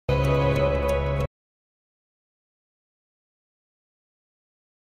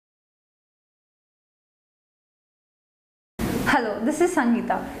Hello, this is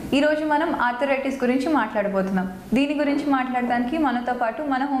సంగీత. ఈరోజు మనం arthritis గురించి మాట్లాడబోతున్నాం. దీని గురించి మాట్లాడడానికి మనతో పాటు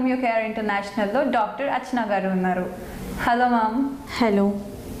మన హోమియోకేర్ ఇంటర్నేషనల్లో డాక్టర్ అర్చన గారు ఉన్నారు. Hello ma'am. Hello.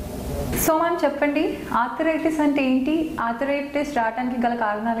 So ma'am చెప్పండి, ఆర్థరైటిస్ అంటే ఏంటి? ఆర్థరైటిస్ రావడానికి గల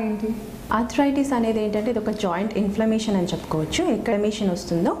కారణాలు ఏంటి? ఆర్థరైటిస్ అనేది ఏంటంటే ఇది ఒక జాయింట్ ఇన్ఫ్లమేషన్ అని చెప్పుకోవచ్చు. ఎక్కడమేషన్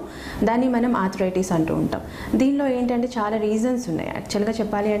వస్తుందో దాన్ని మనం ఆర్థరైటిస్ అంటూ ఉంటాం. దీనిలో ఏంటంటే చాలా రీజన్స్ ఉన్నాయి. యాక్చువల్గా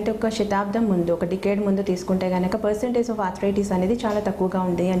చెప్పాలి అంటే ఒక శతాబ్దం ముందు, ఒక డికేడ్ ముందు తీసుకుంటే కనుక పర్సెంటేజ్ ఆఫ్ ఆర్థరైటిస్ అనేది చాలా తక్కువగా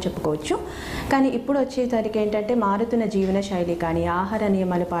ఉంది అని చెప్పుకోవచ్చు. కానీ ఇప్పుడు వచ్చేసరికి ఏంటంటే మారుతున్న జీవన శైలి కానీ, ఆహార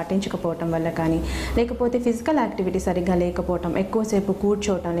నియమాలు పాటించకపోవటం వల్ల కానీ, లేకపోతే ఫిజికల్ యాక్టివిటీ సరిగ్గా లేకపోవటం, ఎక్కువసేపు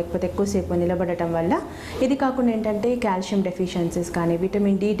కూర్చోవటం లేకపోతే ఎక్కువసేపు నిలబడటం వల్ల, ఇది కాకుండా ఏంటంటే కాల్షియం డెఫిషియన్సీస్ కానీ,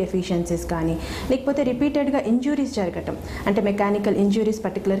 విటమిన్ డి డెఫిషియన్సీస్ కానీ, లేకపోతే రిపీటెడ్గా ఇంజురీస్ జరగటం, అంటే మెకానికల్ ఇంజురీస్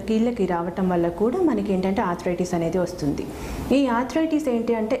పర్టికులర్ కీళ్ళకి రావటం వల్ల కూడా మనకి ఏంటంటే ఆర్థరైటిస్ అనేది వస్తుంది. ఈ ఆర్థరైటిస్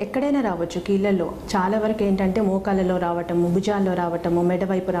ఏంటి అంటే ఎక్కడైనా రావచ్చు. కీళ్ళల్లో చాలా వరకు ఏంటంటే మోకాళ్ళలో రావటము, భుజాల్లో రావటము,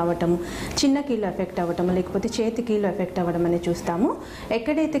 మెడవైపు రావటము, చిన్న కీళ్ళు ఎఫెక్ట్ అవ్వటము, లేకపోతే చేతి కీళ్ళు ఎఫెక్ట్ అవ్వడం అనేది చూస్తాము.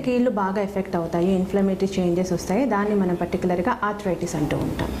 ఎక్కడైతే కీళ్ళు బాగా ఎఫెక్ట్ అవుతాయో, ఇన్ఫ్లమేటరీ చేంజెస్ వస్తాయో దాన్ని మనం పర్టికులర్గా ఆర్థరైటిస్ అంటూ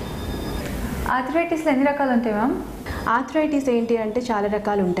ఉంటాం. ఆర్థరైటిస్లో ఎన్ని రకాలు ఉంటాయి మ్యామ్? ఆర్థరైటిస్ ఏంటి అంటే చాలా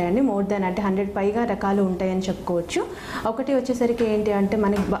రకాలు ఉంటాయండి. మోర్ దెన్ అంటే 100 పైగా రకాలు ఉంటాయని చెప్పుకోవచ్చు. ఒకటి వచ్చేసరికి ఏంటి అంటే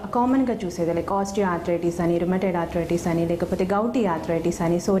మనకి కామన్గా చూసేది లైక్ ఆస్టియో ఆర్థరైటిస్ అని, రుమటైడ్ ఆర్థరైటిస్ అని, లేకపోతే గౌటీ ఆర్థరైటిస్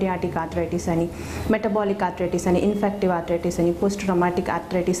అని, సోరియాటిక్ ఆర్థరైటిస్ అని, మెటబాలిక్ ఆర్థరైటిస్ అని, ఇన్ఫెక్టివ్ ఆర్థరైటిస్ అని, పోస్ట్ ట్రామాటిక్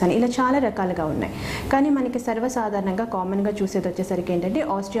ఆర్థరైటిస్ అని, ఇలా చాలా రకాలుగా ఉన్నాయి. కానీ మనకి సర్వసాధారణంగా కామన్గా చూసేది వచ్చేసరికి ఏంటంటే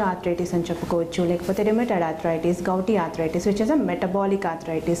ఆస్టియో ఆర్థరైటిస్ అని చెప్పుకోవచ్చు, లేకపోతే rheumatoid arthritis, gouty arthritis which is metabolic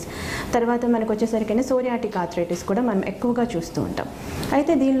arthritis. తర్వాత మనకు వచ్చేసరికి సోరియాటిక్ ఆర్థరైటిస్ కూడా మనం ఎక్కువగా చూస్తూ ఉంటాం.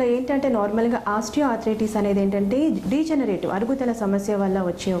 అయితే దీనిలో ఏంటంటే నార్మల్గా ఆస్టియో ఆర్థరైటిస్ అనేది ఏంటంటే డీజనరేటివ్ అరుగుదల సమస్య వల్ల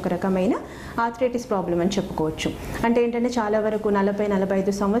వచ్చే ఒక రకమైన ఆర్థరైటిస్ ప్రాబ్లం అని చెప్పుకోవచ్చు. అంటే ఏంటంటే చాలా వరకు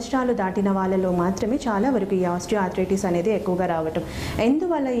 40-45 సంవత్సరాలు దాటిన వాళ్ళలో మాత్రమే చాలా వరకు ఈ ఆస్టియో ఆర్థరైటిస్ అనేది ఎక్కువగా రావటం.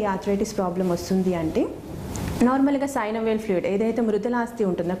 ఎందువల్ల ఈ ఆర్థరైటిస్ ప్రాబ్లం వస్తుంది అంటే నార్మల్గా సైనోవేల్ ఫ్లూయిడ్ ఏదైతే మృదులాస్థి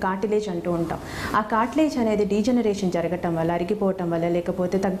ఉంటుందో, కార్టిలేజ్ అంటూ ఉంటాం, ఆ కార్టిలేజ్ అనేది డీజనరేషన్ జరగటం వల్ల, అరిగిపోవటం వల్ల,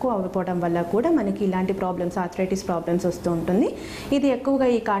 లేకపోతే తక్కువ అవ్వకపోవడం వల్ల కూడా మనకి ఇలాంటి ప్రాబ్లమ్స్, ఆర్థరైటిస్ ప్రాబ్లమ్స్ వస్తూ ఉంటుంది. ఇది ఎక్కువగా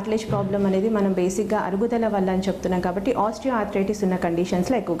ఈ కార్టిలేజ్ ప్రాబ్లం అనేది మనం బేసిక్గా అరుగుదల వల్ల అని చెప్తున్నాం కాబట్టి ఆస్టియో ఆర్థరైటిస్ ఉన్న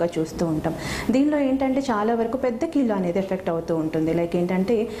కండిషన్స్లో ఎక్కువగా చూస్తూ ఉంటాం. దీనిలో ఏంటంటే చాలా వరకు పెద్ద కీళ్ళు అనేది ఎఫెక్ట్ అవుతూ ఉంటుంది. లైక్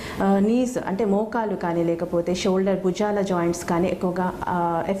ఏంటంటే నీస్ అంటే మోకాలు కానీ, లేకపోతే షోల్డర్ భుజాల జాయింట్స్ కానీ ఎక్కువగా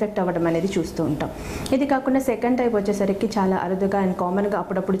ఎఫెక్ట్ అవ్వడం అనేది చూస్తూ ఉంటాం. ఇది కాకుండా సెకండ్ టైప్ వచ్చేసరికి చాలా అరుదుగా అండ్ కామన్గా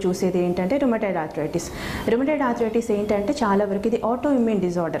అప్పుడప్పుడు చూసేది ఏంటంటే రుమటైడ్ ఆర్థరైటిస్. రుమటైడ్ ఆర్థరైటిస్ ఏంటంటే చాలా వరకు ఇది auto immune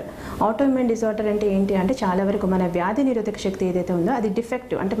disorder. Auto immune disorder అంటే ఏంటి అంటే చాలా వరకు మన వ్యాధి నిరోధక శక్తి ఏదైతే ఉందో అది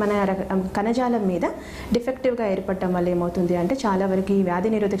డిఫెక్టివ్, అంటే మన కణజాలం మీద డిఫెక్టివ్గా ఏర్పడటం వల్ల ఏమవుతుంది అంటే చాలా వరకు ఈ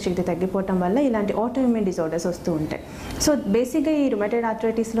వ్యాధి నిరోధక శక్తి తగ్గిపోవటం వల్ల ఇలాంటి ఆటో ఇమ్యూన్ డిజార్డర్స్ వస్తూ ఉంటాయి. సో బేసిక్గా ఈ రుమటైడ్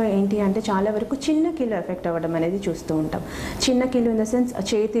ఆర్థరైటిస్లో ఏంటి అంటే చాలా వరకు చిన్న కీళ్ళు ఎఫెక్ట్ అవ్వడం అనేది చూస్తూ ఉంటాం. చిన్న కీళ్ళు ఇన్ ద సెన్స్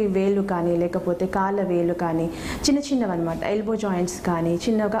చేతి వేలు కానీ, లేకపోతే కాళ్ళ వేలు కానీ, చిన్నవి అనమాట, ఎల్బో జాయింట్స్ కానీ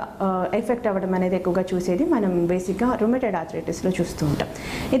చిన్నగా ఎఫెక్ట్ అవ్వడం అనేది ఎక్కువగా చూసేది మనం బేసిక్గా రుమటైడ్ ఆర్థరైటిస్లో చూస్తూ ఉంటాం.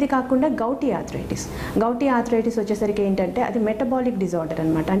 ఇది కాకుండా గౌటీ ఆర్థరైటిస్ వచ్చేసరికి ఏంటంటే అది మెటబాలిక్ డిజార్డర్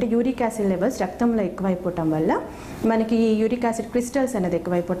అనమాట. అంటే యూరిక్ యాసిడ్ లెవెల్స్ రక్తంలో ఎక్కువైపోవటం వల్ల మనకి ఈ యూరిక్ యాసిడ్ క్రిస్టల్స్ అనేది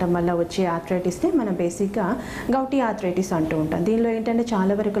ఎక్కువైపోవటం వల్ల వచ్చే ఆర్థరైటిస్ని మనం బేసిక్గా గౌటీ ఆర్థరైటిస్ అంటూ ఉంటాం. దీనిలో ఏంటంటే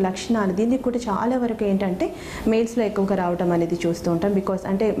చాలా వరకు లక్షణాలు, దీనికి కూడా చాలా వరకు ఏంటంటే మేల్స్లో ఎక్కువగా రావడం అనేది చూస్తూ ఉంటాం. బికాస్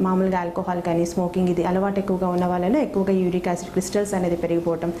అంటే మామూలుగా ఆల్కహాల్ కానీ, స్మోకింగ్ ఇది అలవాటు ఎక్కువగా ఉన్న వాళ్ళలో ఎక్కువగా యూరిక్ యాసిడ్ క్రిస్టల్స్ అనేది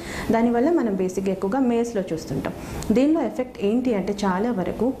పెరిగిపోవటం, దానివల్ల మనం బేసిక్గా ఎక్కువగా మేల్స్లో చూస్తుంటాం. దీనిలో ఎఫెక్ట్ ఏంటి అంటే చాలా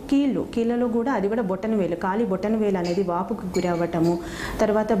వరకు కీళ్ళలో కూడా అది కూడా బొటనవేలు, కాలి బొటనవేలు అనేది వాపుకు గురి అవ్వటము,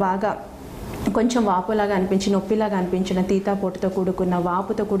 తర్వాత బాగా కొంచెం వాపులాగా అనిపించి, నొప్పిలాగా అనిపించిన, తీతాపోటుతో కూడుకున్న,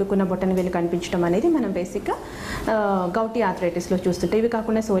 వాపుతో కూడుకున్న బొటనవేలు కనిపించడం అనేది మనం బేసిక్గా గౌటీ ఆర్థరైటిస్లో చూస్తుంటాం. ఇవి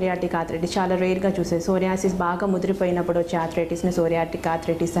కాకుండా సోరియాటిక్ ఆర్థరైటిస్ చాలా రేర్గా చూసేది. సోరియాసిస్ బాగా ముదిరిపోయినప్పుడు వచ్చే ఆర్థరైటిస్ని సోరియాటిక్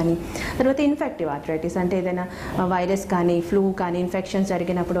ఆర్థరైటిస్ అని. తర్వాత ఇన్ఫెక్టివ్ ఆర్థరైటిస్ అంటే ఏదైనా వైరస్ కానీ, ఫ్లూ కానీ, ఇన్ఫెక్షన్స్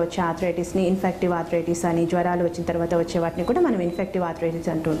జరిగినప్పుడు వచ్చే ఆర్థరైటిస్ని ఇన్ఫెక్టివ్ ఆర్థరైటిస్ అని, జ్వరాలు వచ్చిన తర్వాత వచ్చే వాటిని కూడా మనం ఇన్ఫెక్టివ్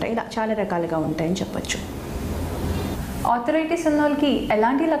ఆర్థరైటిస్ అంటూ ఉంటాయి. ఇలా చాలా రకాలుగా ఉంటాయని చెప్పొచ్చు. ఆర్థరైటిస్ ఉన్న వాళ్ళకి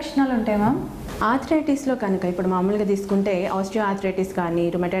ఎలాంటి లక్షణాలు ఉంటాయి మ్యామ్? ఆర్థరైటిస్లో కనుక ఇప్పుడు మామూలుగా తీసుకుంటే ఆస్టియో ఆర్థరైటిస్ కానీ,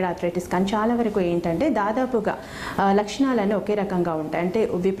 రుమటైడ్ ఆర్థరైటిస్ కానీ చాలా వరకు ఏంటంటే దాదాపుగా లక్షణాలన్నీ ఒకే రకంగా ఉంటాయి. అంటే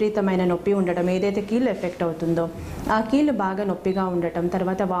విపరీతమైన నొప్పి ఉండడం, ఏదైతే కీళ్ళు ఎఫెక్ట్ అవుతుందో ఆ కీళ్ళు బాగా నొప్పిగా ఉండటం,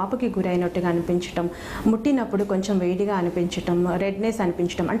 తర్వాత వాపుకి గురైనట్టుగా అనిపించటం, ముట్టినప్పుడు కొంచెం వేడిగా అనిపించటం, రెడ్నెస్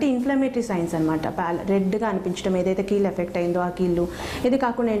అనిపించడం, అంటే ఇన్ఫ్లమేటరీ సైన్స్ అనమాట. రెడ్గా అనిపించడం ఏదైతే కీళ్ళు ఎఫెక్ట్ అయిందో ఆ కీళ్ళు. ఇది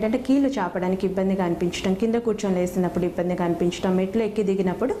కాకుండా ఏంటంటే కీళ్ళు చాపడానికి ఇబ్బందిగా అనిపించడం, కింద కూర్చొని లేసినప్పుడు ఇబ్బందిగా అనిపించడం, మెట్లు ఎక్కి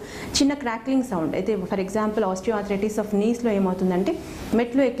దిగినప్పుడు చిన్న క్రాక్లింగ్ సౌండ్ అయితే ఫర్ ఎగ్జాంపుల్ ఆస్టియోఆర్థరైటిస్ ఆఫ్ నీస్లో ఏమవుతుందంటే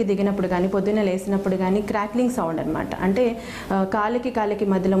మెట్లు ఎక్కి దిగినప్పుడు కానీ పొద్దున్న లేసినప్పుడు కానీ క్రాక్లింగ్ సౌండ్ అనమాట. అంటే కాళ్ళకి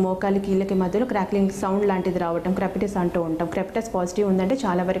మధ్యలో మోకాలి కీళ్ళకి మధ్యలో క్రాక్లింగ్ సౌండ్ లాంటిది రావటం క్రెపిటస్ అంటూ ఉంటాం. క్రెపిటస్ పాజిటివ్ ఉందంటే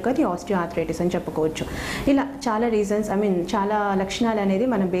చాలా వరకు అది ఆస్టియోఆర్థరైటిస్ అని చెప్పుకోవచ్చు. ఇలా చాలా రీజన్స్ చాలా లక్షణాలు అనేది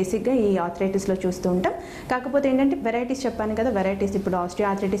మనం బేసిక్గా ఈ ఆర్థరైటిస్లో చూస్తూ ఉంటాం. కాకపోతే ఏంటంటే వెరైటీస్ చెప్పాను కదా, వెరైటీస్ ఇప్పుడు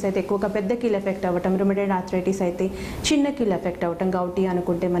ఆస్టియోఆర్థరైటిస్ అయితే ఎక్కువగా పెద్ద కీళ్ళు ఎఫెక్ట్ అవ్వటం, రుమటైడ్ ఆర్థరైటిస్ అయితే చిన్న కీళ్ళు ఎఫెక్ట్ అవ్వటం, గౌటీ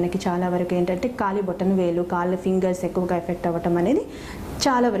అనుకుంటే మనకి చాలా వరకు ఏంటంటే కాలి బొటన వేలు కాళ్ళ ఫింగర్స్ ఎక్కువగా ఎఫెక్ట్ అవ్వటం అనేది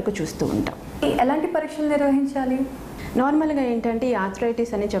చాలా వరకు చూస్తూ ఉంటాం. ఎలాంటి పరీక్షలు నిర్వహించాలి? నార్మల్గా ఏంటంటే ఈ ఆర్థరైటిస్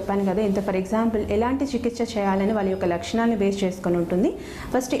అని చెప్పాను కదా, ఇంత ఫర్ ఎగ్జాంపుల్ ఎలాంటి చికిత్స చేయాలని వాళ్ళ యొక్క లక్షణాలను బేస్ చేసుకొని ఉంటుంది.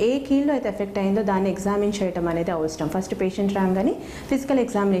 ఫస్ట్ ఏ కీల్లో అయితే ఎఫెక్ట్ అయిందో దాన్ని ఎగ్జామిన్ చేయడం అనేది అవసరం. ఫస్ట్ పేషెంట్ రాగానే ఫిజికల్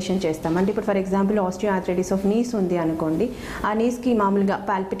ఎగ్జామినేషన్ చేస్తాం. అంటే ఇప్పుడు for example osteoarthritis of knees ఉంది అనుకోండి, ఆ నీస్కి మామూలుగా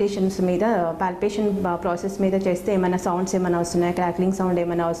పాల్పేషన్ ప్రాసెస్ మీద చేస్తే ఏమైనా సౌండ్స్ ఏమైనా వస్తున్నాయా, క్రాక్లింగ్ సౌండ్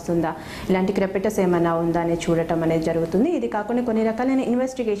ఏమైనా వస్తుందా, ఇలాంటి క్రెపిటస్ ఏమైనా ఉందా అనేది చూడటం అనేది జరుగుతుంది. ఇది కాకుండా కొన్ని రకాలైన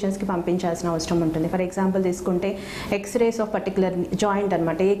ఇన్వెస్టిగేషన్స్కి పంపించాల్సిన అవసరం ఉంటుంది. ఫర్ ఎగ్జాంపుల్ తీసుకుంటే ఎక్స్రేస్ ఆఫ్ పర్టికులర్ జాయింట్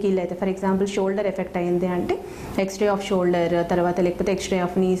అనమాట. ఏ కీళ్ళు అయితే ఫర్ ఎగ్జాంపుల్ షోల్డర్ ఎఫెక్ట్ అయింది అంటే ఎక్స్రే ఆఫ్ షోల్డర్, తర్వాత లేకపోతే x ray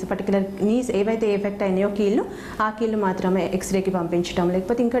of knees, particular knees ఏవైతే ఎఫెక్ట్ అయినాయో కీళ్ళు ఆ కీళ్ళు మాత్రమే ఎక్స్రేకి పంపించడం.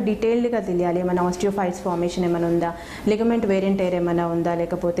 లేకపోతే ఇంకా డీటెయిల్డ్గా తెలియాలి ఏమైనా ఆస్టియోఫైల్స్ ఫార్మేషన్ ఏమైనా ఉందా, లిగమెంట్ వేరియంట్ ఎయిర్ ఏమైనా ఉందా,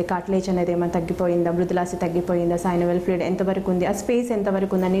 లేకపోతే కార్టిలేజ్ అనేది ఏమైనా తగ్గిపోయిందా, మృదులాసి తగ్గిపోయిందా, సైనోవెల్ ఫ్లూయిడ్ ఎంతవరకు ఉంది, ఆ స్పేస్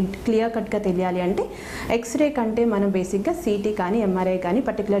ఎంతవరకు ఉందని క్లియర్ కట్గా తెలియాలి అంటే ఎక్స్రే కంటే మనం బేసిక్గా సిటీ కానీ ఎంఆర్ఐ కానీ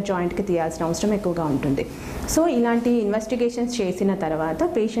పర్టికులర్ జాయింట్కి తీయాల్సిన అవసరం ఎక్కువగా ఉంటుంది. సో ఇలాంటి ఇన్వెస్టిగేషన్స్ చేసిన తర్వాత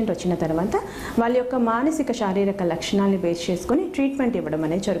పేషెంట్ వచ్చిన తర్వాత వాళ్ళ యొక్క మానసిక శారీరక లక్షణాలను బేస్ చేసుకొని ట్రీట్మెంట్ ఇవ్వడం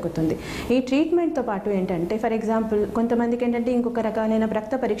అనేది జరుగుతుంది. ఈ ట్రీట్మెంట్తో పాటు ఏంటంటే ఫర్ ఎగ్జాంపుల్ కొంతమందికి ఏంటంటే ఇంకొక రకాలైన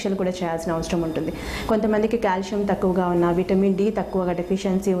రక్త పరీక్షలు కూడా చేయాల్సిన అవసరం ఉంటుంది. కొంతమందికి కాల్షియం తక్కువగా ఉన్నా, విటమిన్ డి తక్కువగా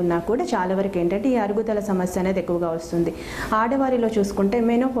డెఫిషియన్సీ ఉన్నా కూడా చాలా వరకు ఏంటంటే ఈ అరుగుదల సమస్య అనేది ఎక్కువగా వస్తుంది. ఆడవారిలో చూసుకుంటే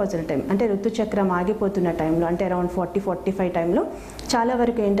మెనోపాజల్ టైం అంటే ఋతుచక్రం ఆగిపోతున్న టైంలో అంటే అరౌండ్ 40-45 టైంలో చాలా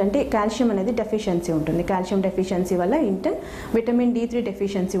వరకు ఏంటంటే కాల్షియం అనేది డెఫిషియన్సీ ఉంటుంది. కాల్షియం డెఫిషియన్సీ వల్ల ఇంటర్న్ విటమిన్ D3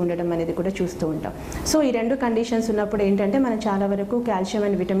 డెఫిషియన్సీ ఉండడం అనేది కూడా చూస్తూ ఉంటాం. సో ఈ రెండు కండిషన్స్ ఉన్నప్పుడు ఏంటంటే మనం చాలా వరకు calcium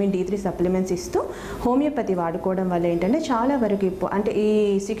and vitamin D3 supplements ఇస్తూ హోమియోపతి వాడుకోవడం వల్ల ఏంటంటే చాలా వరకు అంటే ఈ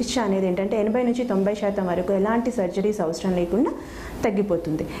చికిత్స అనేది ఏంటంటే 80-90% వరకు ఎలాంటి సర్జరీస్ అవసరం లేకుండా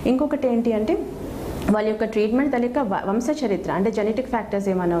తగ్గిపోతుంది. ఇంకొకటి ఏంటి అంటే వాళ్ళ యొక్క ట్రీట్మెంట్ దాని యొక్క వంశ చరిత్ర అంటే జెనెటిక్ ఫ్యాక్టర్స్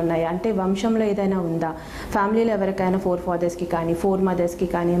ఏమైనా ఉన్నాయా, అంటే వంశంలో ఏదైనా ఉందా, ఫ్యామిలీలో ఎవరికైనా 4 ఫాదర్స్కి కానీ 4 మదర్స్కి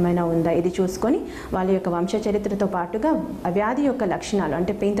కానీ ఏమైనా ఉందా, ఇది చూసుకొని వాళ్ళ యొక్క వంశ చరిత్రతో పాటుగా వ్యాధి యొక్క లక్షణాలు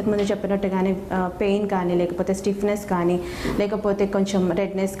అంటే ఇంతకుముందు చెప్పినట్టుగానే పెయిన్ కానీ లేకపోతే స్టిఫ్నెస్ కానీ లేకపోతే కొంచెం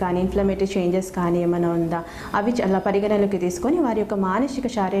రెడ్నెస్ కానీ ఇన్ఫ్లమేటరీ చేంజెస్ కానీ ఏమైనా ఉందా, అవి అలా పరిగణలోకి తీసుకొని వారి యొక్క మానసిక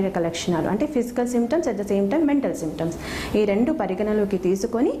శారీరక లక్షణాలు అంటే physical symptoms at the same time mental symptoms ఈ రెండు పరిగణలోకి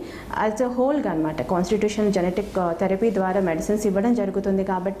తీసుకొని యాజ్ అ హోల్గా అనమాట కాన్స్టిట్యూషనల్ జెనెటిక్ థెరపీ ద్వారా మెడిసిన్స్ ఇవ్వడం జరుగుతుంది.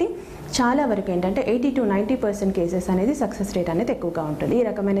 కాబట్టి చాలా వరకు ఏంటంటే 80-90% కేసెస్ అనేది సక్సెస్ రేట్ అనేది ఎక్కువగా ఉంటుంది. ఈ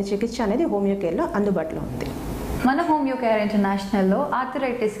రకమైన చికిత్స అనేది హోమియోకేర్లో అందుబాటులో ఉంది. మన హోమియోకేర్ ఇంటర్నేషనల్లో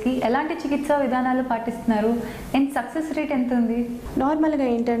ఆర్థరైటిస్కి ఎలాంటి చికిత్సా విధానాలు పాటిస్తున్నారు అండ్ సక్సెస్ రేట్ ఎంత ఉంది? నార్మల్గా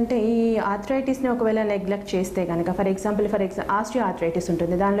ఏంటంటే ఈ ఆర్థరైటిస్ని ఒకవేళ నెగ్లెక్ట్ చేస్తే కనుక ఫర్ ఎగ్జాంపుల్ ఆస్టియో ఆర్థరైటిస్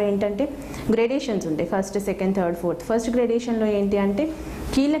ఉంటుంది. దానిలో ఏంటంటే గ్రేడేషన్స్ ఉంటాయి, first, second, third, fourth. First గ్రేడేషన్లో ఏంటి అంటే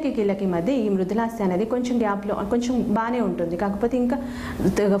కీళ్ళకి మధ్య ఈ మృదులాస్థి అనేది కొంచెం గ్యాప్లో కొంచెం బాగానే ఉంటుంది. కాకపోతే ఇంకా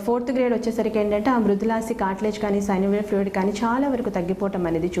 4th గ్రేడ్ వచ్చేసరికి ఏంటంటే ఆ మృదులాస్థి కార్టిలేజ్ కానీ సైనోవియల్ ఫ్లూయిడ్ కానీ చాలా వరకు తగ్గిపోవటం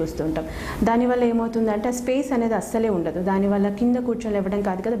అనేది చూస్తుంటాం. దానివల్ల ఏమవుతుందంటే ఆ స్పేస్ అనేది అస్సలే ఉండదు. దానివల్ల కింద కూర్చొని ఇవ్వడం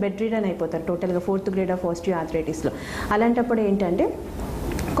కాదు కదా, బెడ్ రీడన్ అయిపోతారు టోటల్గా 4th గ్రేడ్ ఆఫ్ ఆస్టియో ఆర్థరైటిస్లో. అలాంటప్పుడు ఏంటంటే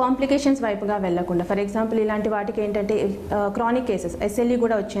కాంప్లికేషన్స్ వైపుగా వెళ్లకుండా ఫర్ ఎగ్జాంపుల్ ఇలాంటి వాటికి ఏంటంటే క్రానిక్ కేసెస్ SLE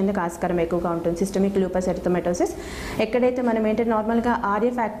కూడా వచ్చేందుకు ఆస్కారం ఎక్కువగా ఉంటుంది. సిస్టమిక్ లూపస్ ఎరిథమెటోసిస్ ఎక్కడైతే మనం ఏంటంటే నార్మల్గా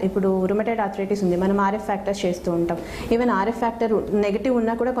ఇప్పుడు రుమటైడ్ ఆర్థరైటిస్ ఉంది, మనం RF ఫ్యాక్టర్స్ చేస్తూ ఉంటాం. ఈవెన్ RF ఫ్యాక్టర్ నెగిటివ్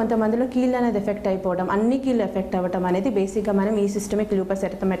ఉన్నా కూడా కొంతమందిలో కీళ్ళు అనేది ఎఫెక్ట్ అయిపోవడం, అన్ని కీళ్ళు ఎఫెక్ట్ అవ్వడం అనేది బేసిక్గా మనం ఈ సిస్టమిక్ లూపస్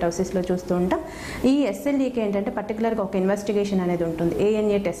ఎరిథమెటోసిస్లో చూస్తూ ఉంటాం. ఈ SLEకి ఏంటంటే పర్టికులర్గా ఒక ఇన్వెస్టిగేషన్ అనేది ఉంటుంది,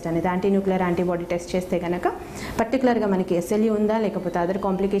 ANA టెస్ట్ అనేది యాంటీ న్యూక్లియర్ యాంటీబాడీ టెస్ట్ చేస్తే కనుక పర్టికులర్గా మనకి SLE ఉందా లేకపోతే అదర్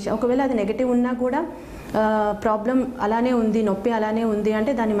కాంప్లికేషన్, ఒకవేళ అది నెగిటివ్ ఉన్నా కూడా ప్రాబ్లం అలానే ఉంది, నొప్పి అలానే ఉంది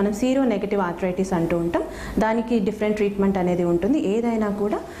అంటే దాన్ని మనం సీరో నెగిటివ్ ఆర్థరైటిస్ అంటూ ఉంటాం. దానికి డిఫరెంట్ ట్రీట్మెంట్ అనేది ఉంటుంది. ఏదైనా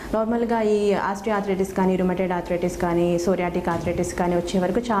కూడా నార్మల్గా ఈ ఆస్టియో ఆర్థరైటిస్ కానీ రుమటైడ్ ఆర్థరైటిస్ కానీ సోరియాటిక్ ఆర్థరైటిస్ కానీ వచ్చే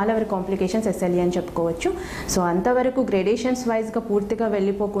వరకు చాలా వరకు కాంప్లికేషన్స్ SLE అని చెప్పుకోవచ్చు. సో అంతవరకు గ్రేడేషన్స్ వైజ్గా పూర్తిగా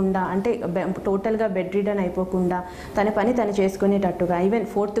వెళ్ళిపోకుండా అంటే టోటల్గా బెడ్ రిడన్ అయిపోకుండా తన పని తను చేసుకునేటట్టుగా even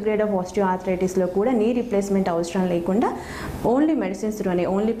 4th grade of osteo ఆర్థరైటిస్లో కూడా నీ రీప్లేస్మెంట్ అవసరం లేకుండా ఓన్లీ మెడిసిన్స్లోనే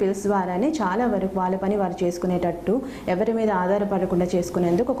ఓన్లీ పిల్స్ ద్వారానే చాలా వరకు వాళ్ళ పని వారు చేసుకునేటట్టు ఎవరి మీద ఆధారపడకుండా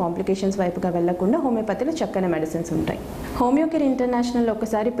చేసుకునేందుకు కాంప్లికేషన్స్ వైపుగా వెళ్లకుండా హోమియోపతిలో చక్కని మెడిసిన్స్ ఉంటాయి. హోమియోకేర్ ఇంటర్నేషనల్లో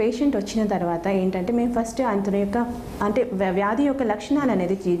ఒకసారి పేషెంట్ వచ్చిన తర్వాత ఏంటంటే మేము ఫస్ట్ అతని యొక్క అంటే వ్యాధి యొక్క లక్షణాలు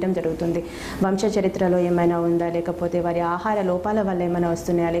అనేది తీయడం జరుగుతుంది. వంశ చరిత్రలో ఏమైనా ఉందా, లేకపోతే వారి ఆహార లోపాల వల్ల ఏమైనా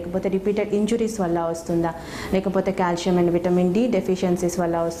వస్తున్నాయా, లేకపోతే రిపీటెడ్ ఇంజురీస్ వల్ల వస్తుందా, లేకపోతే calcium and vitamin D deficiencies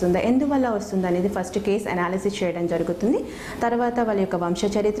వల్ల వస్తుందా, ఎందువల్ల వస్తుందా అనేది ఫస్ట్ కేస్ అనాలిసిస్ చేయడం జరుగుతుంది. తర్వాత వాళ్ళ యొక్క వంశ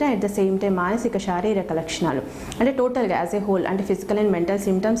చరిత్ర, అట్ ద సేమ్ టైం మానసిక శారీరక లక్షణాలు అంటే టోటల్గా యాజ్ ఏ హోల్ అంటే ఫిజికల్ అండ్ మెంటల్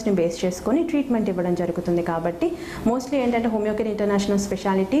సిమ్టమ్స్ని బేస్ చేసుకొని ట్రీట్మెంట్ ఇవ్వడం జరుగుతుంది. కాబట్టి మోస్ట్లీ ఏంటంటే Homeocare international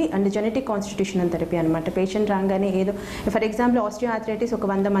speciality and genetic constitutional therapy అనమాట. పేషెంట్ రాగానే ఏదో ఫర్ ఎగ్జాంపుల్ ఆస్టియోఆర్థరైటిస్ ఒక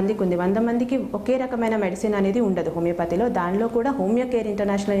 100 మందికి ఉంది, 100 మందికి ఒకే రకమైన మెడిసిన్ అనేది ఉండదు హోమియోపతిలో. దానిలో కూడా హోమియోకేర్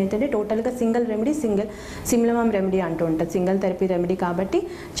ఇంటర్నేషనల్ ఏంటంటే టోటల్గా సింగిల్ రెమెడీ, సిమ్లమం రెమెడీ అంటూ ఉంటుంది, సింగిల్ థెరపీ రెమెడీ. కాబట్టి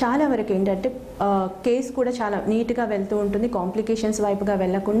చాలా వరకు ఏంటంటే కేస్ కూడా చాలా నీట్గా వెళ్తూ ఉంటుంది, కాంప్లికేషన్స్ వైపుగా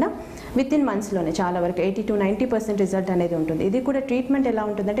వెళ్లకుండా విత్ ఇన్ మంత్స్లోనే చాలా వరకు 80 to 90% రిజల్ట్ అనేది ఉంటుంది. ఇది కూడా ట్రీట్మెంట్ ఎలా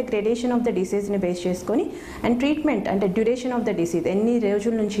ఉంటుందంటే గ్రేడేషన్ ఆఫ్ ద డిసీజ్ని బేస్ చేసుకొని అండ్ ట్రీట్మెంట్ అంటే డ్యూరేషన్ ఆఫ్ ద డిసీజ్ ఎన్ని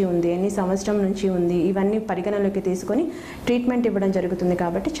రోజుల నుంచి ఉంది, ఎన్ని సంవత్సరం నుంచి ఉంది, ఇవన్నీ పరిగణలోకి తీసుకొని ట్రీట్మెంట్ ఇవ్వడం జరుగుతుంది.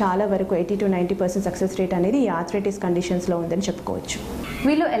 కాబట్టి చాలా వరకు 80 to 90% సక్సెస్ రేట్ అనేది ఈ ఆర్థరైటిస్ కండిషన్స్లో ఉందని చెప్పుకోవచ్చు.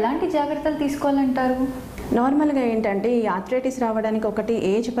 వీళ్ళు ఎలాంటి జాగ్రత్తలు తీసుకోవాలంటారు? నార్మల్గా ఏంటంటే ఈ ఆర్థరైటిస్ రావడానికి ఒకటి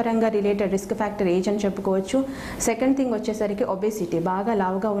ఏజ్ పరంగా రిలేటెడ్ రిస్క్ ఫ్యాక్టర్ ఏజ్ అని చెప్పుకోవచ్చు. సెకండ్ థింగ్ వచ్చేసరికి ఒబేసిటీ, బాగా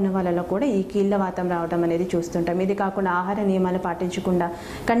లావుగా ఉన్న వాళ్ళలో కూడా ఈ కీళ్ళ వాతం రావడం అనేది చూస్తుంటాం. ఇది కాకుండా ఆహార నియమాలు పాటించకుండా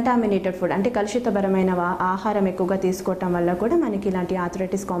కంటామినేటెడ్ ఫుడ్ అంటే కలుషితపరమైన ఆహారం ఎక్కువగా తీసుకోవటం వల్ల కూడా మనకి ఇలాంటి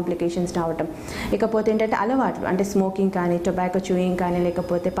ఆర్థరైటిస్ కాంప్లికేషన్స్ రావటం. ఇకపోతే ఏంటంటే అలవాట్లు అంటే స్మోకింగ్ కానీ, టొబాకో చూయింగ్ కానీ,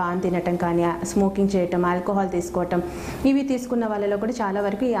 లేకపోతే పాన్ తినటం కానీ, స్మోకింగ్ చేయటం, ఆల్కహాల్ తీసుకోవటం, ఇవి తీసుకున్న వాళ్ళలో కూడా చాలా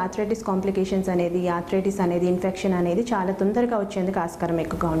వరకు ఈ ఆర్థరైటిస్ కాంప్లికేషన్స్ అనేది, ఈ ఆర్థరైటిస్ అనేది, ఇన్ఫెక్షన్ అనేది చాలా తొందరగా వచ్చేందుకు ఆస్కారం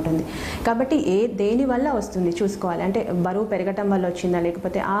ఎక్కువగా ఉంటుంది. కాబట్టి దేని వల్ల వస్తుంది చూసుకోవాలి. అంటే బరువు పెరగటం వల్ల వచ్చిందా,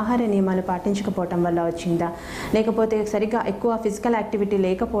 లేకపోతే ఆహార నియమాలు పాటించకపోవటం వల్ల వచ్చిందా, లేకపోతే సరిగ్గా ఎక్కువ ఫిజికల్ యాక్టివిటీ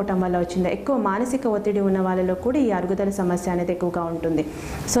లేకపోవటం వల్ల వచ్చిందా, ఎక్కువ మానసిక ఒత్తిడి ఉన్న వాళ్ళలో కూడా ఈ అరుగుదల సమస్య అనేది ఎక్కువగా ఉంటుంది.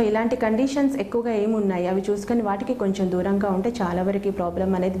 సో ఇలాంటి కండిషన్స్ ఎక్కువగా ఏమున్నాయి అవి చూసుకొని వాటికి కొంచెం దూరంగా ఉంటే చాలా వరకు ఈ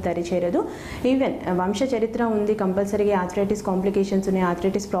ప్రాబ్లం అనేది దరిచేరదు. ఈవెన్ వంశ చరిత్ర ఉంది, కంపల్సరీగా ఆర్థరైటిస్ కాంప్లికేషన్స్ ఉన్నాయి,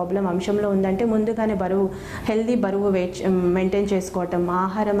 ఆర్థరైటిస్ ప్రాబ్లం వంశంలో ఉందంటే ముందుగానే హెల్దీ బరువు మెయింటైన్ చేసుకోవటం,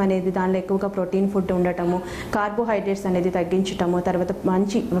 ఆహారం అనేది దానిలో ఎక్కువగా ప్రోటీన్ ఫుడ్ ఉండటము, కార్బోహైడ్రేట్స్ అనేది తగ్గించటము, తర్వాత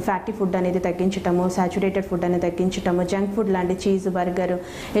మంచి ఫ్యాటీ ఫుడ్ అనేది తగ్గించటము, సాచురేటెడ్ ఫుడ్ అనేది తగ్గించటము, జంక్ ఫుడ్ లాంటి చీజ్, బర్గర్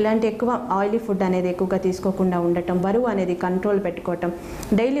ఇలాంటి ఎక్కువ ఆయిలీ ఫుడ్ అనేది ఎక్కువగా తీసుకోకుండా ఉండటం, బరువు అనేది కంట్రోల్ పెట్టుకోవటం,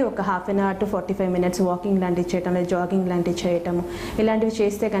 డైలీ ఒక 1/2 hour to 45 minutes వాకింగ్ లాంటివి చేయటం, లేదా జాగింగ్ లాంటివి చేయటము, ఇలాంటివి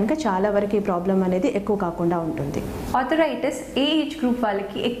చేస్తే కనుక చాలా వరకు ఈ ప్రాబ్లం అనేది ఎక్కువ కాకుండా ఉంటుంది. ఆర్థరైటిస్ ఏ ఏజ్ గ్రూప్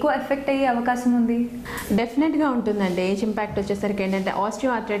వాళ్ళకి ఎక్కువ ఎఫెక్ట్ అయ్యే అవకాశం ఉంది? డెఫినెట్గా ఉంటుందండి. ఏజ్ ఇంపాక్ట్ వచ్చేసరికి ఏంటంటే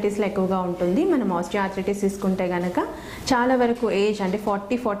ఆస్టియోఆర్థరైటిస్లో ఎక్కువగా ఉంటుంది. మనం ఆస్టియోఆర్థరైటిస్ తీసుకుంటే కనుక చాలా వరకు ఏజ్ అంటే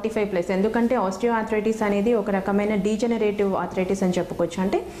 40-45+. ఎందుకంటే ఆస్టియోఆర్థరైటిస్ అనేది ఒక రకమైన డీజనరేటివ్ ఆర్థరైటిస్ అని చెప్పుకోవచ్చు.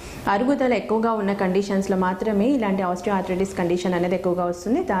 అంటే అరుగుదల ఎక్కువగా ఉన్న కండిషన్స్లో మాత్రమే ఇలాంటి ఆస్టియోఆర్థరైటిస్ కండిషన్ అనేది ఎక్కువగా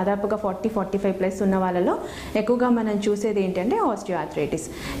వస్తుంది. దాదాపుగా 40-45+ ఉన్న వాళ్ళలో ఎక్కువగా మనం చూసేది ఏంటంటే ఆస్టియోఆర్థరైటిస్.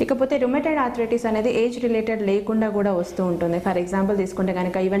 ఇకపోతే రుమటైడ్ ఆర్థరైటిస్ అనేది ఏజ్ రిలేటెడ్ లేకుండా కూడా వస్తూ ఉంటుంది. ఫర్ ఎగ్జాంపుల్ తీసుకుంటే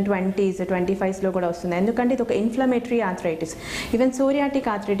కనుక ఈవెన్ 20s, 25sలో కూడా వస్తుంది. ఎందుకంటే ఇది ఒక inflammatory arthritis. Even psoriatic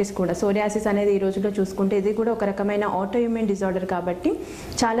arthritis కూడా, సోరియాసిస్ అనేది ఈ రోజుల్లో చూసుకుంటే ఇది కూడా ఒక రకమైన ఆటోఇమ్యూన్ డిజార్డర్. కాబట్టి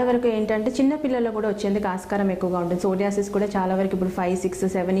చాలా వరకు ఏంటంటే చిన్న పిల్లల్లో కూడా వచ్చేందుకు ఆస్కారం ఎక్కువగా ఉంటుంది. సోరియాసిస్ కూడా చాలా వరకు ఇప్పుడు 5, 6,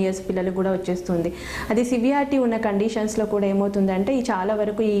 7 years పిల్లలు కూడా వచ్చేస్తుంది. అది సివియారిటీ ఉన్న కండిషన్స్లో కూడా ఏమవుతుందంటే ఈ చాలా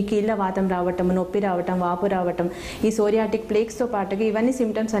వరకు ఈ కీళ్ళ వాతం రావటం, నొప్పి రావటం, వాపు రావటం, ఈ సోరియాటిక్ ప్లేక్స్తో పాటుగా ఇవన్నీ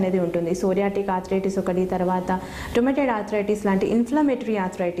సిమ్టమ్స్ అనేది ఉంటుంది. సోరియాటిక్ ఆర్థరైటిస్ ఒకటి, తర్వాత రుమటైడ్ ఆర్థరైటిస్ లాంటి ఇన్ఫ్లమేటరీ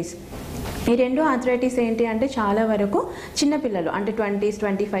ఆర్థరైటిస్. ఈ రెండు ఆర్థరైటిస్ ఏంటి అంటే చాలా వరకు చిన్నపిల్లలు అంటే 20s,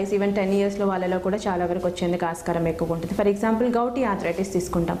 25s, ఈవెన్ 10 yearsలో వాళ్ళలో కూడా చాలా వరకు వచ్చేందుకు ఆస్కారం ఎక్కువ ఉంటుంది. ఫర్ ఎగ్జాంపుల్ గౌటి ఆర్థరైటిస్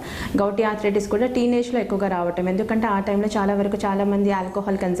తీసుకుంటాం. గౌటి ఆర్థరైటిస్ కూడా టీనేజ్లో ఎక్కువగా రావటం. ఎందుకంటే ఆ టైంలో చాలా వరకు చాలామంది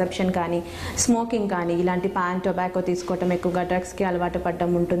ఆల్కహాల్ కన్సంప్షన్ కానీ, స్మోకింగ్ కానీ, ఇలాంటి పాన్, టొబాకో తీసుకోవటం, ఎక్కువగా డ్రగ్స్కి అలవాటు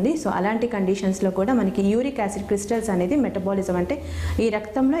పడడం ఉంటుంది. సో అలాంటి కండిషన్స్లో కూడా మనకి యూరిక్ యాసిడ్ క్రిస్టల్స్ అనేది మెటబాలిజం అంటే ఈ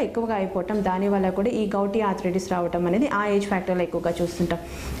రక్తంలో ఎక్కువగా అయిపోవటం, దానివల్ల కూడా ఈ గౌటి ఆర్థరైటిస్ రావటం అనేది ఆ ఏజ్ ఫ్యాక్టర్లో ఎక్కువగా చూస్తుంటాం.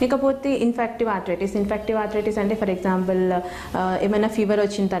 ఇకపోతే ఇన్ఫెక్టివ్ ఆర్థరైటిస్ అంటే ఫర్ ఎగ్జాంపుల్ ఏమైనా ఫీవర్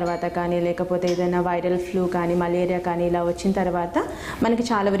వచ్చిన తర్వాత కానీ, లేకపోతే ఏదైనా వైరల్ ఫ్లూ కానీ, మలేరియా కానీ ఇలా వచ్చిన తర్వాత మనకి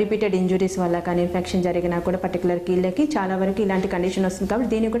చాలా రిపీటెడ్ ఇంజురీస్ వల్ల కానీ ఇన్ఫెక్షన్ జరిగినా కూడా పర్టికులర్ కీళ్ళకి చాలా వరకు ఇలాంటి కండిషన్ వస్తుంది.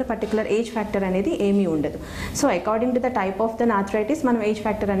 కాబట్టి దీనికి కూడా పర్టికులర్ ఏజ్ ఫ్యాక్టర్ అనేది ఏమీ ఉండదు. So according to the type of the arthritis మనం ఏజ్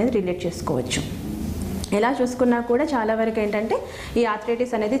ఫ్యాక్టర్ అనేది రిలేట్ చేసుకోవచ్చు. ఎలా చూసుకున్నా కూడా చాలా వరకు ఏంటంటే ఈ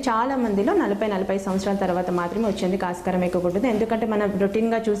ఆర్థరైటిస్ అనేది చాలా మందిలో 40-45 సంవత్సరాల తర్వాత మాత్రమే వచ్చేందుకు ఆస్కారం ఎక్కువ ఉంటుంది. ఎందుకంటే మనం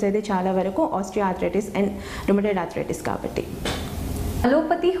రొటీన్గా చూసేది చాలా వరకు ఆస్టియోఆర్థరైటిస్ అండ్ రుమటైడ్ ఆర్థరైటిస్. కాబట్టి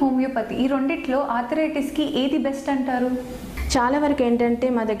అలోపతి, హోమియోపతి ఈ రెండిట్లో ఆర్థరైటిస్కి ఏది బెస్ట్ అంటారు? చాలా వరకు ఏంటంటే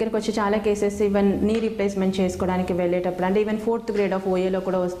మా దగ్గరకు వచ్చి చాలా కేసెస్ ఈవెన్ నీ రీప్లేస్మెంట్ చేసుకోవడానికి వెళ్ళేటప్పుడు అంటే ఈవెన్ 4th గ్రేడ్ ఆఫ్ ఓఏలో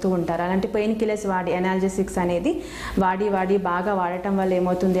కూడా వస్తూ ఉంటారు. అలాంటి పెయిన్ కిల్లర్స్ వాడి ఎనాల్జెసిక్స్ అనేది వాడి బాగా వాడటం వల్ల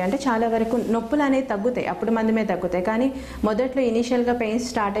ఏమవుతుంది అంటే చాలా వరకు నొప్పులు అనేవి తగ్గుతాయి, అప్పుడు మందమే తగ్గుతాయి. కానీ మొదట్లో ఇనీషియల్గా పెయిన్స్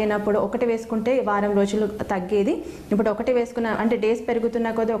స్టార్ట్ అయినప్పుడు ఒకటి వేసుకుంటే వారం రోజులు తగ్గేది. ఇప్పుడు ఒకటి వేసుకున్న అంటే డేస్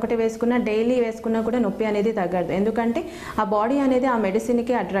పెరుగుతున్న కొద్దీ ఒకటి వేసుకున్న డైలీ వేసుకున్నా కూడా నొప్పి అనేది తగ్గదు. ఎందుకంటే ఆ బాడీ అనేది ఆ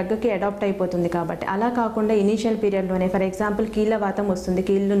మెడిసిన్కి ఆ డ్రగ్కి అడాప్ట్ అయిపోతుంది కాబట్టి. అలా కాకుండా ఇనీషియల్ పీరియడ్లోనే ఫర్ ఎగ్జాంపుల్ కీళ్ళ వాతం వస్తుంది,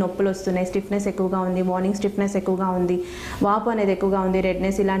 కీళ్ళు నొప్పులు వస్తున్నాయి, స్టిఫ్నెస్ ఎక్కువగా ఉంది, మార్నింగ్ స్టిఫ్నెస్ ఎక్కువగా ఉంది, వాపు అనేది ఎక్కువగా ఉంది,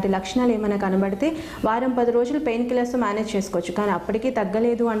 రెడ్నెస్, ఇలాంటి లక్షణాలు ఏమైనా కనబడితే వారం 10 రోజులు పెయిన్ కిల్లర్స్తో మేనేజ్ చేసుకోవచ్చు. కానీ అప్పటికీ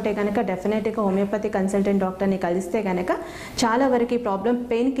తగ్గలేదు అంటే కనుక డెఫినెట్గా హోమియోపతి కన్సల్టెంట్ డాక్టర్ని కలిస్తే కనుక చాలా వరకు ఈ ప్రాబ్లం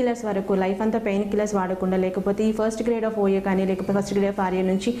పెయిన్ కిల్లర్స్ వరకు లైఫ్ అంతా పెయిన్ కిల్లర్స్ వాడకుండా, లేకపోతే ఈ 1st గ్రేడ్ ఆఫ్ ఓఏ కానీ లేకపోతే 1st గ్రేడ్ ఆఫ్ ఆర్ఏ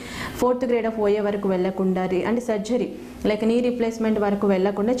నుంచి 4th గ్రేడ్ ఆఫ్ ఓఏ వరకు వెళ్లకుండా అంటే సర్జరీ లైక్ నీ రీప్లేస్మెంట్ వరకు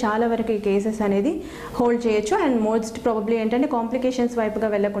వెళ్లకుండా చాలా వరకు ఈ కేసెస్ అనేది హోల్డ్ చేయొచ్చు. అండ్ మోస్ట్ ప్రాబబ్లీ ఏంటంటే కాంప్లికేషన్స్ వైపుగా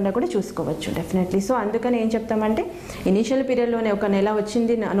వెళ్లకుండా కూడా చూసుకోవచ్చు డెఫినెట్లీ. సో అందుకని ఏం చెప్తామంటే ఇనీషియల్ పీరియడ్లోనే ఒక నెల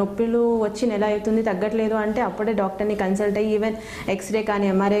వచ్చింది, నొప్పులు వచ్చి నెల అవుతుంది తగ్గట్లేదు అంటే అప్పుడే డాక్టర్ని కన్సల్ట్ అయ్యి ఈవెన్ ఎక్స్రే కానీ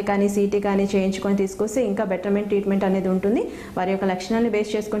ఎంఆర్ఐ కానీ సిటీ కానీ చేయించుకొని తీసుకొస్తే ఇంకా బెటర్మెంట్ ట్రీట్మెంట్ అనేది ఉంటుంది. వారి యొక్క లక్షణాలను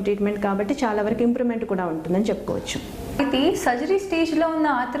బేస్ చేసుకుని ట్రీట్మెంట్ కాబట్టి చాలా వరకు ఇంప్రూవ్మెంట్ కూడా ఉంటుందని చెప్పుకోవచ్చు. ఇది సర్జరీ స్టేజ్లో ఉన్న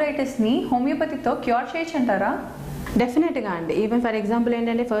ఆర్థరైటిస్ని హోమియోపతితో క్యూర్ చేయొచ్చు అంటారా? డెఫినెట్గా అండి. ఈవెన్ ఫర్ ఎగ్జాంపుల్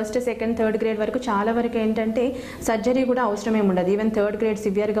ఏంటంటే 1st, 2nd, 3rd గ్రేడ్ వరకు చాలా వరకు ఏంటంటే సర్జరీ కూడా అవసరం ఏమి ఉండదు. ఈవెన్ 3rd గ్రేడ్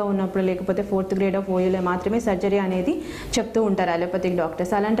సివియర్గా ఉన్నప్పుడు లేకపోతే 4th గ్రేడ్ ఆఫ్ ఓయూలో మాత్రమే సర్జరీ అనేది చెప్తూ ఉంటారు అలోపతిక్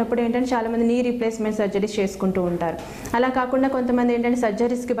డాక్టర్స్. అలాంటప్పుడు ఏంటంటే చాలామంది నీ రీప్లేస్మెంట్ సర్జరీస్ చేసుకుంటూ ఉంటారు. అలా కాకుండా కొంతమంది ఏంటంటే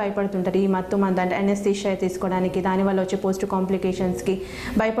సర్జరీస్కి భయపడుతుంటారు, ఈ మత్తు మందు అంటే ఎనస్థీషియా తీసుకోవడానికి, దానివల్ల వచ్చే పోస్ట్ కాంప్లికేషన్స్కి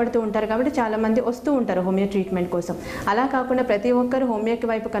భయపడుతూ ఉంటారు. కాబట్టి చాలామంది వస్తూ ఉంటారు హోమియో ట్రీట్మెంట్ కోసం. అలా కాకుండా ప్రతి ఒక్కరు హోమియోకి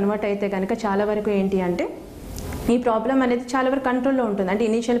వైపు కన్వర్ట్ అయితే కనుక చాలా వరకు ఏంటి అంటే ఈ ప్రాబ్లం అనేది చాలా వరకు కంట్రోల్లో ఉంటుంది. అంటే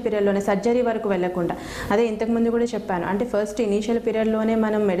ఇనీషియల్ పీరియడ్లోనే సర్జరీ వరకు వెళ్లకుండా, అదే ఇంతకుముందు కూడా చెప్పాను అంటే ఫస్ట్ ఇనీషియల్ పీరియడ్లోనే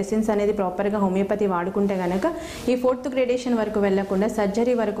మనం మెడిసిన్స్ అనేది ప్రాపర్గా హోమియోపతి వాడుకుంటే కనుక ఈ 4th గ్రేడేషన్ వరకు వెళ్లకుండా,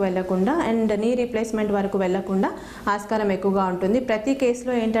 సర్జరీ వరకు వెళ్లకుండా అండ్ నీ రీప్లేస్మెంట్ వరకు వెళ్లకుండా ఆస్కారం ఎక్కువగా ఉంటుంది. ప్రతి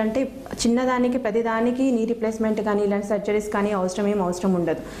కేసులో ఏంటంటే చిన్నదానికి ప్రతిదానికి నీ రీప్లేస్మెంట్ కానీ ఇలాంటి సర్జరీస్ కానీ అవసరం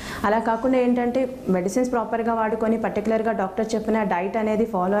ఉండదు. అలా కాకుండా ఏంటంటే మెడిసిన్స్ ప్రాపర్గా వాడుకొని పర్టికులర్గా డాక్టర్ చెప్పిన డైట్ అనేది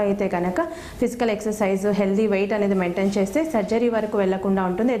ఫాలో అయితే కనుక ఫిజికల్ ఎక్సర్సైజ్, హెల్దీ వెయిట్ అనేది మెయింటైన్ చేస్తే సర్జరీ వరకు వెళ్లకుండా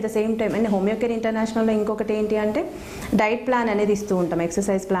ఉంటుంది. At the same time and Homeocare ఇంటర్నేషనల్లో ఇంకొకటి ఏంటి అంటే డైట్ ప్లాన్ అనేది ఇస్తూ ఉంటాం,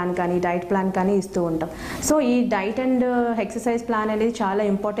 ఎక్సర్సైజ్ ప్లాన్ కానీ డైట్ ప్లాన్ కానీ ఇస్తూ ఉంటాం. సో ఈ డైట్ అండ్ ఎక్సర్సైజ్ ప్లాన్ అనేది చాలా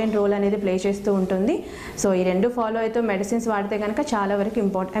ఇంపార్టెంట్ రోల్ అనేది ప్లే చేస్తూ ఉంటుంది. సో ఈ రెండు ఫాలో అయితే మెడిసిన్స్ వాడితే కనుక చాలా వరకు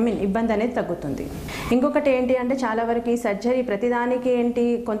ఇబ్బంది అనేది తగ్గుతుంది. ఇంకొకటి ఏంటి అంటే చాలా వరకు ఈ సర్జరీ ప్రతిదానికి ఏంటి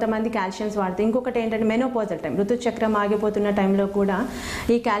కొంతమంది కాల్షియమ్స్ వాడితే, ఇంకొకటి ఏంటంటే మెనోపాజల్ టైం ఋతుచక్రం ఆగిపోతున్న టైంలో కూడా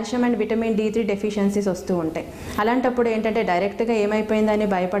ఈ calcium and vitamin D3 deficiencies వస్తూ ఉంటాయి. అలాంటప్పుడు ఏంటంటే డైరెక్ట్గా ఏమైపోయిందని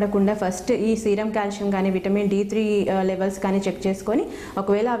భయపడకుండా ఫస్ట్ ఈ సీరం కాల్షియం కానీ విటమిన్ D3 లెవెల్స్ కానీ చెక్ చేసుకొని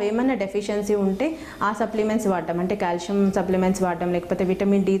ఒకవేళ అవి ఏమన్నా డెఫిషియన్సీ ఉంటే ఆ సప్లిమెంట్స్ వాడడం, అంటే కాల్షియం సప్లిమెంట్స్ వాడడం లేకపోతే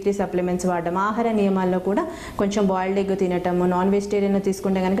విటమిన్ D3 సప్లిమెంట్స్ వాడడం. ఆహార నియమాల్లో కూడా కొంచెం బాయిల్డ్ ఎగ్ తినటము, నాన్ వెజిటేరియన్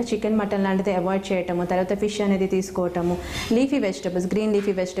తీసుకుంటే కనుక చికెన్ మటన్ లాంటిది అవాయిడ్ చేయటము, తర్వాత ఫిష్ అనేది తీసుకోవటము, leafy vegetables green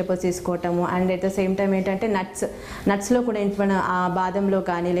leafy vegetables తీసుకోవటము. And at the same time ఏంటంటే నట్స్లో కూడా ఆ బాదంలో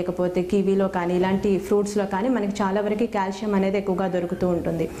కానీ లేకపోతే కివీలో కానీ ఇలాంటి ఫ్రూట్స్లో కానీ మనకి చాలా వరకు కాల్షియం అనేది ఎక్కువగా దొరుకుతూ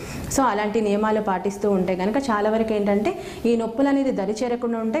ఉంటుంది. సో అలాంటి నియమాలు పాటిస్తూ ఉంటే కనుక చాలా వరకు ఏంటంటే ఈ నొప్పులు అనేది దరి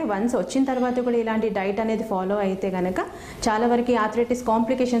చేరకుండా ఉంటాయి. వన్స్ వచ్చిన తర్వాత కూడా ఇలాంటి డైట్ అనేది ఫాలో అయితే కనుక చాలా వరకు ఆర్థరైటిస్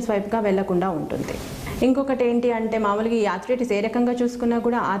కాంప్లికేషన్స్ వైపుగా వెళ్లకుండా ఉంటుంది. ఇంకొకటి ఏంటి అంటే మామూలుగా ఈ ఆర్థరైటిస్ ఏ రకంగా చూసుకున్నా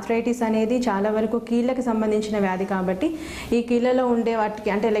కూడా ఆర్థరైటిస్ అనేది చాలా వరకు కీళ్ళకి సంబంధించిన వ్యాధి కాబట్టి ఈ కీళ్ళలో ఉండే వాటికి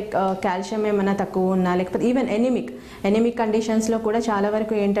అంటే లైక్ కాల్షియం ఏమైనా తక్కువ ఉన్నా లేకపోతే ఈవెన్ ఎనిమిక్ కండిషన్స్లో కూడా చాలా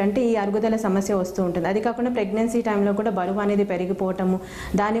వరకు ఏంటంటే ఈ అరుగుదల సమస్య వస్తూ ఉంటుంది. అది కాకుండా ప్రెగ్నెన్సీ టైంలో కూడా బరువు అనేది పెరిగిపోవటము,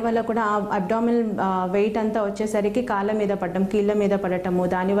 దానివల్ల కూడా అబ్డామినల్ వెయిట్ అంతా వచ్చేసరికి కాళ్ళ మీద పడడం, కీళ్ళ మీద పడటము,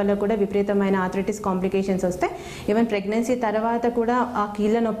 దానివల్ల కూడా విపరీతమైన ఆర్థరైటిస్ కాంప్లికేషన్స్ వస్తాయి. ఈవెన్ ప్రెగ్నెన్సీ తర్వాత కూడా ఆ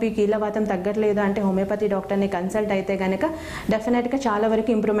కీళ్ళ నొప్పి కీళ్ళ వాతం తగ్గట్లేదు అంటే హోమియోపతి డాక్టర్ని కన్సల్ట్ అయితే కనుక డెఫినెట్గా చాలా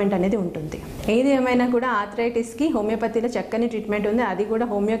వరకు ఇంప్రూవ్మెంట్ అనేది ఉంటుంది. ఏది ఏమైనా కూడా ఆర్థరైటిస్కి హోమియోపతిలో చక్కని ట్రీట్మెంట్ ఉంది. అది కూడా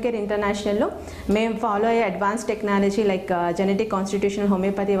హోమియోకేర్ ఇంటర్నేషనల్లో మేము ఫాలో అయ్యే advance technology like genetic constitutional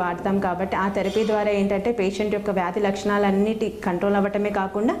homeopathy వాడతాం కాబట్టి ఆ థెరపీ ద్వారా ఏంటంటే పేషెంట్ యొక్క వ్యాధి లక్షణాలన్నిటి కంట్రోల్ అవ్వటమే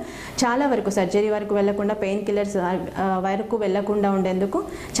కాకుండా చాలా వరకు సర్జరీ వరకు వెళ్లకుండా పెయిన్ కిల్లర్స్ వరకు వెళ్లకుండా ఉండేందుకు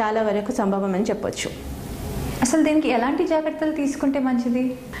చాలా వరకు సంభవం అని చెప్పొచ్చు. అసలు దీనికి ఎలాంటి జాగ్రత్తలు తీసుకుంటే మంచిది?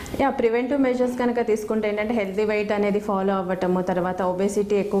 ప్రివెంటివ్ మెజర్స్ కనుక తీసుకుంటే ఏంటంటే హెల్తీ వెయిట్ అనేది ఫాలో అవ్వటము, తర్వాత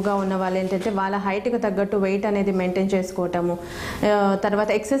ఒబేసిటీ ఎక్కువగా ఉన్న వాళ్ళు ఏంటంటే వాళ్ళ హైట్కి తగ్గట్టు వెయిట్ అనేది మెయింటైన్ చేసుకోవటము, తర్వాత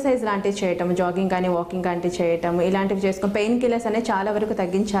ఎక్సర్సైజ్ లాంటివి చేయటము, జాగింగ్ కానీ వాకింగ్ కానీ చేయటము, ఇలాంటివి చేసుకుని పెయిన్ కిల్లర్స్ అనేది చాలా వరకు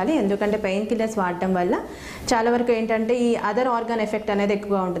తగ్గించాలి. ఎందుకంటే పెయిన్ కిల్లర్స్ వాడటం వల్ల చాలా వరకు ఏంటంటే ఈ అదర్ ఆర్గాన్ ఎఫెక్ట్ అనేది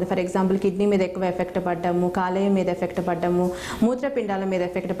ఎక్కువగా ఉంటుంది. ఫర్ ఎగ్జాంపుల్ కిడ్నీ మీద ఎక్కువ ఎఫెక్ట్ పడ్డము, కాలేయం మీద ఎఫెక్ట్ పడ్డము, మూత్రపిండాల మీద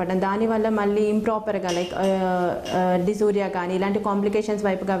ఎఫెక్ట్ పడ్డం, దానివల్ల మళ్ళీ ఇంప్రాపర్గా లైక్ డిసూరియా కానీ ఇలాంటి కాంప్లికేషన్స్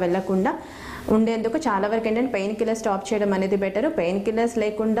వైపుగా వెళ్లకుండా ఉండేందుకు చాలా వరకు ఏంటంటే పెయిన్ కిల్లర్స్ స్టాప్ చేయడం అనేది బెటర్. పెయిన్ కిల్లర్స్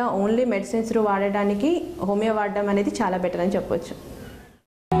లేకుండా ఓన్లీ మెడిసిన్స్ వాడడానికి హోమియో వాడడం అనేది చాలా బెటర్ అని చెప్పొచ్చు.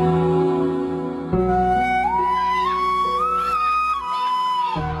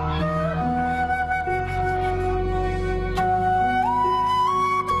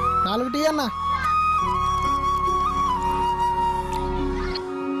 అన్న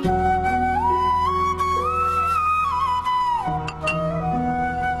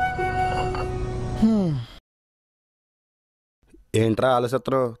ఏంట్రా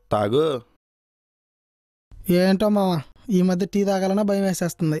ఆలసత్రం, తాగు. ఏంటో మామ, ఈ మధ్య టీ తాగాలన్నా భయం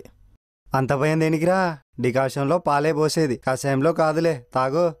వేసేస్తుంది. అంత భయం దేనికిరా? డికాషన్లో పాలే పోసేది, కషాయంలో కాదులే,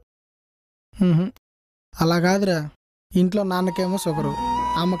 తాగు. అలా కాదురా, ఇంట్లో నాన్నకేమో షుగరు,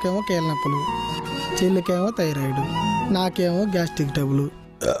 అమ్మకేమో కీళ్ళ నొప్పులు, చెల్లికేమో థైరాయిడ్, నాకేమో గ్యాస్ట్రిక్ ట్రబుల్.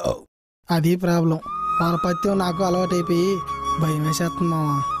 అది ప్రాబ్లం. వాళ్ళ పత్యం నాకు అలవాటైపోయి భయం వేసేస్తుంది మామ.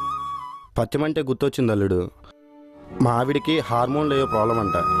 పత్యం అంటే గుర్తొచ్చింది అల్లుడు, మా ఆవిడికి హార్మోన్లు అయ్యే ప్రాబ్లం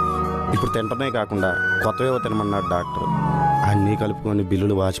అంట. ఇప్పుడు తింటమే కాకుండా కొత్తవేవో తినమన్నాడు డాక్టర్. అన్నీ కలుపుకొని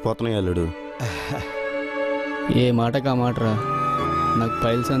బిల్లులు వాచిపోతున్నాయి అల్లుడు. ఏ మాటకు ఆ మాటరా. నాకు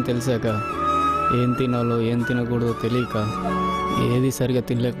పైల్స్ అని తెలిసాక ఏం తినాలో ఏం తినకూడదో తెలియక ఏది సరిగా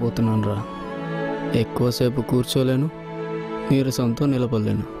తినలేకపోతున్నాను రా. ఎక్కువసేపు కూర్చోలేను, నీరసంతో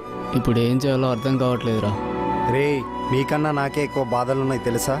నిలబడలేను. ఇప్పుడు ఏం చేయాలో అర్థం కావట్లేదురా. రే, మీకన్నా నాకే ఎక్కువ బాధలున్నాయి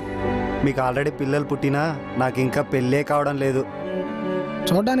తెలుసా? మీకు ఆల్రెడీ పిల్లలు పుట్టినా నాకు ఇంకా పెళ్ళే కావడం లేదు.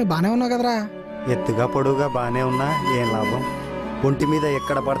 చూడడానికి బాగానే ఉన్నావు కదరా. ఎత్తుగా పొడువుగా బాగానే ఉన్నా ఏం లాభం? ఒంటి మీద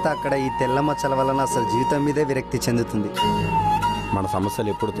ఎక్కడ పడితే అక్కడ ఈ తెల్ల మచ్చల వలన అసలు జీవితం మీదే విరక్తి చెందుతుంది. మన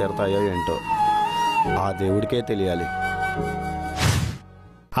సమస్యలు ఎప్పుడు తీరతాయో ఏంటో ఆ దేవుడికే తెలియాలి.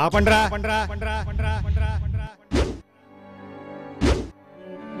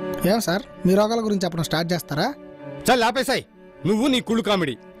 ఏం సార్, మీ రోగాల గురించి చెప్పడం స్టార్ట్ చేస్తారా? చల్ ఆపేసాయి నువ్వు నీ కుళ్ళు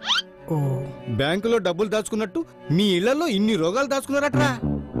కామెడీ. ఓ, బ్యాంకులో డబ్బులు దాచుకున్నట్టు మీ ఇళ్లలో ఇన్ని రోగాలు దాచుకున్నారట్రా.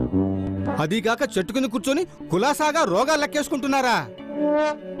 అది కాక చెట్టు కింద కూర్చొని కులాసాగా రోగాలు లెక్కేసుకుంటున్నారా?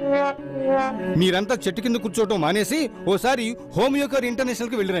 మీరంతా చెట్టు కింద కూర్చోవటం మానేసి ఓసారి హోమియోకేర్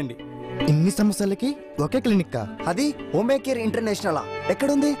ఇంటర్నేషనల్ కి వెళ్ళిరండి. ఇన్ని సమస్యలకి ఒకే క్లినిక్? అది హోమియోకేర్ ఇంటర్నేషనల్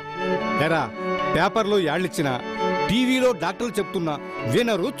ఎక్కడుంది? ఎరా, పేపర్లో యాడ్లిచ్చినా టీవీలో డాక్టర్లు చెప్తున్నా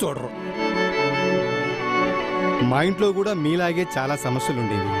వినరు, చూడరు. మా ఇంట్లో కూడా మీలాగే చాలా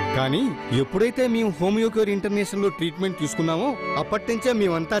సమస్యలుండేవి. కానీ ఎప్పుడైతే మేము హోమియోకేర్ ఇంటర్నేషనల్ లో ట్రీట్మెంట్ తీసుకున్నామో అప్పటి నుంచే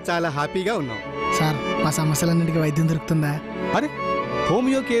మేమంతా చాలా హ్యాపీగా ఉన్నాం. సార్, మా సమస్యలన్నిటికీ వైద్యం దొరుకుతుందా? అరే,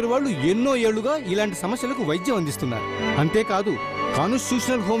 హోమియోకేర్ వాళ్ళు ఎన్నో ఏళ్లుగా ఇలాంటి సమస్యలకు వైద్యం అందిస్తున్నారు. అంతేకాదు,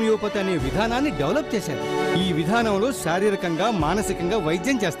 కాన్స్టిట్యూషనల్ హోమియోపతి అనే విధానాన్ని డెవలప్ చేశారు. ఈ విధానంలో శారీరకంగా మానసికంగా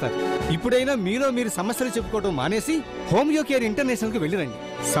వైద్యం చేస్తారు. ఇప్పుడైనా మీలో మీరు సమస్యలు చెప్పుకోవడం మానేసి హోమియోకేర్ ఇంటర్నేషనల్ కి వెళ్ళిరండి.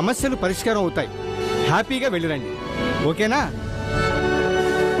 సమస్యలు పరిష్కారం అవుతాయి. హ్యాపీగా వెళ్ళిరండి, ఓకేనా?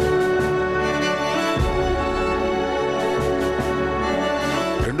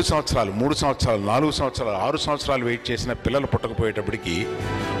 రెండు సంవత్సరాలు, 3 సంవత్సరాలు, 4 సంవత్సరాలు, 6 సంవత్సరాలు వెయిట్ చేసిన పిల్లలు పుట్టకపోయేటప్పటికి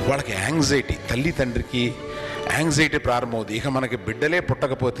వాళ్ళకి యాంగ్జైటీ, తల్లి తండ్రికి యాంగ్జైటీ ప్రారంభమవుతుంది. ఇక మనకి బిడ్డలే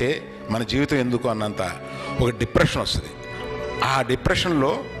పుట్టకపోతే మన జీవితం ఎందుకు అన్నంత ఒక డిప్రెషన్ వస్తుంది. ఆ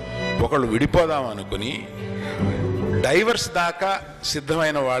డిప్రెషన్లో ఒకళ్ళు విడిపోదాం అనుకుని డైవర్స్ దాకా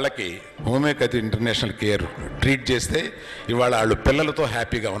సిద్ధమైన వాళ్ళకి హోమియోపతి ఇంటర్నేషనల్ కేర్ ట్రీట్ చేస్తే ఇవాళ వాళ్ళు పిల్లలతో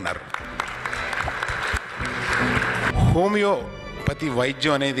హ్యాపీగా ఉన్నారు. హోమియోపతి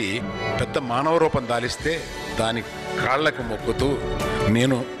వైద్యం అనేది పెద్ద మానవ రూపం దాలిస్తే దాని కాళ్లకు మొక్కుతూ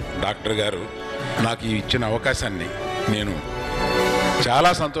నేను డాక్టర్ గారు నాకు ఇచ్చిన అవకాశాన్ని నేను చాలా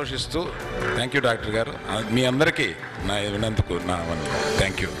సంతోషిస్తూ థ్యాంక్ యూ డాక్టర్ గారు. మీ అందరికీ నా విన్నందుకు నా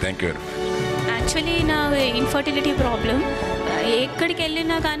thank you very much. Actually నా ఇన్ఫర్టిలిటీ ప్రాబ్లం. ఎక్కడికి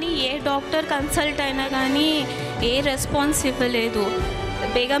వెళ్ళినా కానీ ఏ డాక్టర్ కన్సల్ట్ అయినా కానీ ఏ రెస్పాన్స్ ఇవ్వలేదు.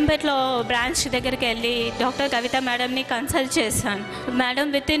 బేగంపేటలో బ్రాంచ్ దగ్గరికి వెళ్ళి డాక్టర్ కవిత మేడంని కన్సల్ట్ చేశాను. Madam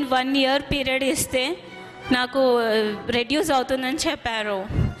with in 1 year period ఇస్తే నాకు రెడ్యూస్ అవుతుందని చెప్పారు.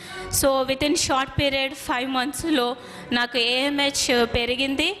 So with in short period 5 monthsలో నాకు ఏఎంహెచ్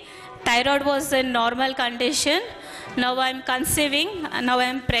పెరిగింది. Thyroid was in normal condition. Now I'm conceiving, now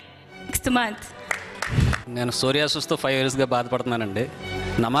I'm next month. నేను సోరియాసిస్తో 5 yearsగా బాధపడుతున్నానండి.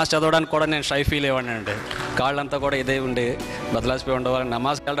 నమాజ్ చదవడానికి కూడా నేను షై ఫీల్ అయ్యానండి. కాళ్ళంతా కూడా ఇదే ఉండి బదలాసిపోయి ఉండేవాళ్ళు.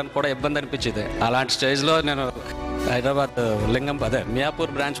 నమాజ్కి వెళ్ళడానికి కూడా ఇబ్బంది అనిపించేది. అలాంటి స్టేజ్లో నేను హైదరాబాద్ లింగం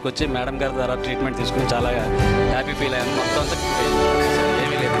మియాపూర్ బ్రాంచ్కి వచ్చి మేడం గారి ద్వారా ట్రీట్మెంట్ తీసుకుని చాలా హ్యాపీ ఫీల్ అయ్యాను. మొత్తం అంతా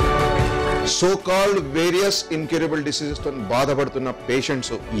ఏమీ లేదు. So called various incurable diseases తో బాధపడుతున్న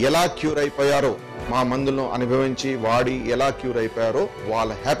పేషెంట్స్ ఎలా క్యూర్ అయిపోయారో, మా మందులను అనుభవించి వాడి ఎలా క్యూర్ అయిపోయారో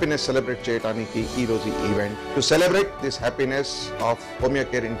వాళ్ళ హ్యాపీనెస్ సెలబ్రేట్ చేయడానికి ఈ రోజు event. To celebrate this happiness of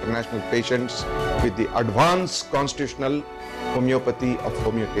Homeocare international patients with the advance constitutional homeopathy of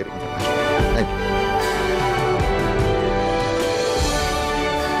Homeocare international. Thank you.